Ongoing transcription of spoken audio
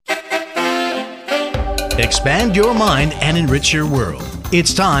Expand your mind and enrich your world.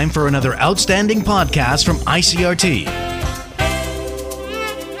 It's time for another outstanding podcast from ICRT.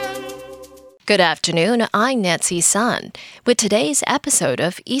 Good afternoon, I'm Nancy Sun with today's episode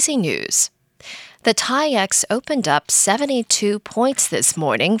of Easy News. The Tai-Ex opened up 72 points this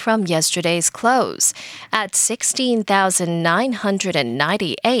morning from yesterday's close at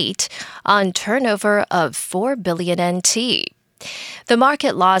 16,998 on turnover of 4 billion NT. The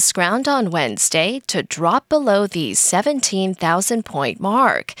market lost ground on Wednesday to drop below the 17,000-point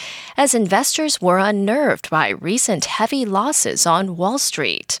mark as investors were unnerved by recent heavy losses on Wall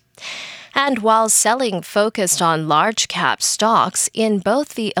Street. And while selling focused on large-cap stocks in both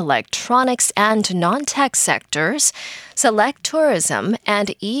the electronics and non-tech sectors, select tourism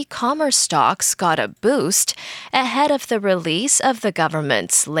and e-commerce stocks got a boost ahead of the release of the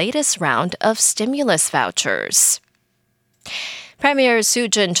government's latest round of stimulus vouchers. Premier Su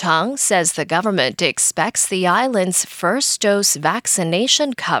Jin-chang says the government expects the island's first-dose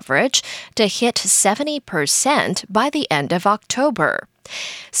vaccination coverage to hit 70% by the end of October.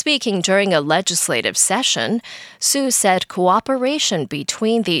 Speaking during a legislative session, Su said cooperation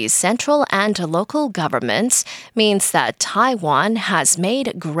between the central and local governments means that Taiwan has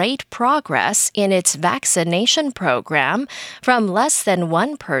made great progress in its vaccination program from less than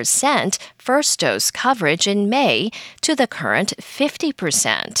 1% first-dose coverage in May to the current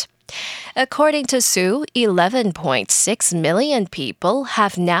 50%. According to Su, 11.6 million people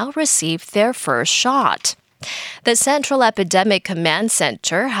have now received their first shot. The Central Epidemic Command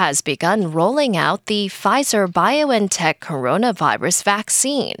Center has begun rolling out the Pfizer BioNTech coronavirus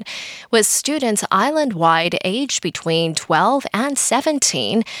vaccine, with students island-wide aged between 12 and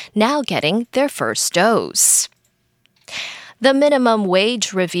 17 now getting their first dose. The Minimum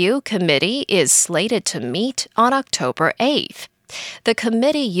Wage Review Committee is slated to meet on October 8th. The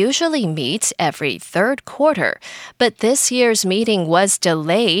committee usually meets every third quarter, but this year's meeting was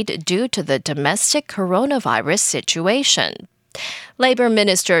delayed due to the domestic coronavirus situation. Labor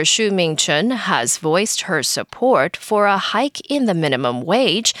Minister Xu Ming-chun has voiced her support for a hike in the minimum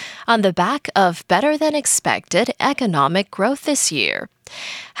wage on the back of better-than-expected economic growth this year.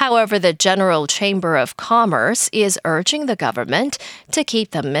 However, the General Chamber of Commerce is urging the government to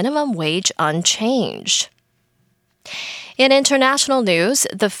keep the minimum wage unchanged. In international news,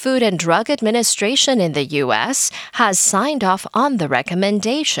 the Food and Drug Administration in the U.S. has signed off on the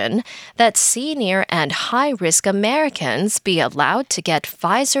recommendation that senior and high-risk Americans be allowed to get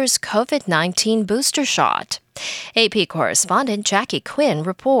Pfizer's COVID-19 booster shot. AP correspondent Jackie Quinn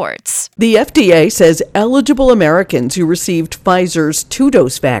reports. The FDA says eligible Americans who received Pfizer's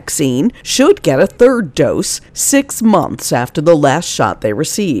 2-dose vaccine should get a third dose 6 months after the last shot they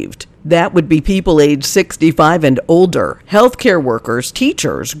received. That would be people aged 65 and older, healthcare workers,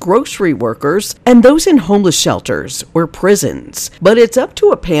 teachers, grocery workers, and those in homeless shelters or prisons. But it's up to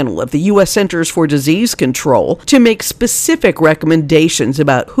a panel of the U.S. Centers for Disease Control to make specific recommendations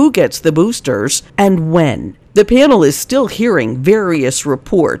about who gets the boosters and when. The panel is still hearing various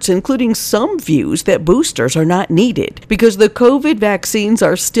reports, including some views that boosters are not needed because the COVID vaccines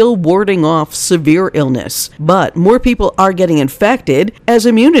are still warding off severe illness. But more people are getting infected as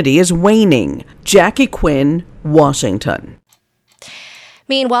immunity is waning. Jackie Quinn, Washington.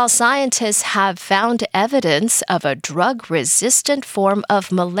 Meanwhile, scientists have found evidence of a drug-resistant form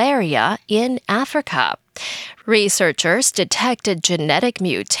of malaria in Africa. Researchers detected genetic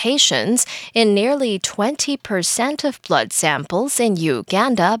mutations in nearly 20% of blood samples in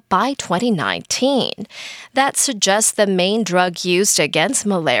Uganda by 2019. That suggests the main drug used against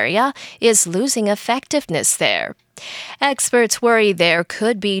malaria is losing effectiveness there. Experts worry there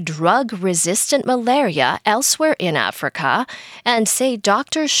could be drug-resistant malaria elsewhere in Africa and say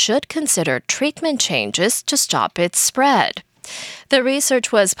doctors should consider treatment changes to stop its spread. The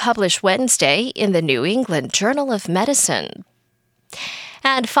research was published Wednesday in the New England Journal of Medicine.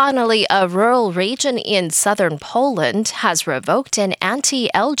 And finally, a rural region in southern Poland has revoked an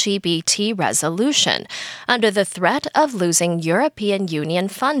anti-LGBT resolution under the threat of losing European Union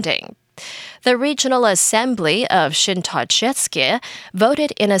funding. The Regional Assembly of Świętokrzyskie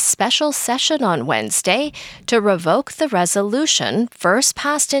voted in a special session on Wednesday to revoke the resolution first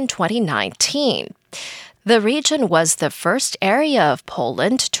passed in 2019. The region was the first area of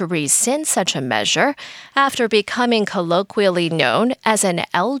Poland to rescind such a measure after becoming colloquially known as an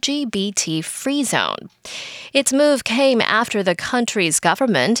LGBT-free zone. Its move came after the country's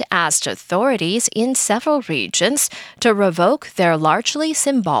government asked authorities in several regions to revoke their largely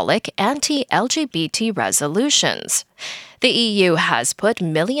symbolic anti-LGBT resolutions. The EU has put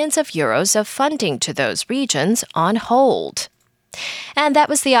millions of euros of funding to those regions on hold. And that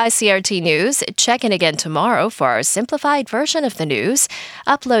was the ICRT News. Check in again tomorrow for our simplified version of the news,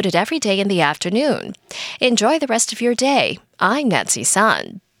 uploaded every day in the afternoon. Enjoy the rest of your day. I'm Nancy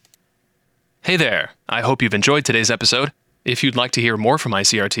Sun. Hey there. I hope you've enjoyed today's episode. If you'd like to hear more from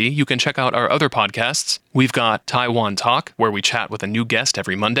ICRT, you can check out our other podcasts. We've got Taiwan Talk, where we chat with a new guest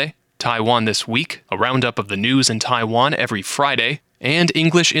every Monday, Taiwan This Week, a roundup of the news in Taiwan every Friday, and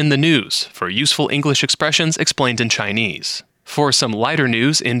English in the News, for useful English expressions explained in Chinese. For some lighter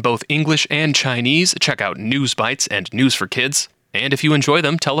news in both English and Chinese, check out News Bites and News for Kids. And if you enjoy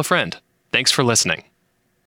them, tell a friend. Thanks for listening.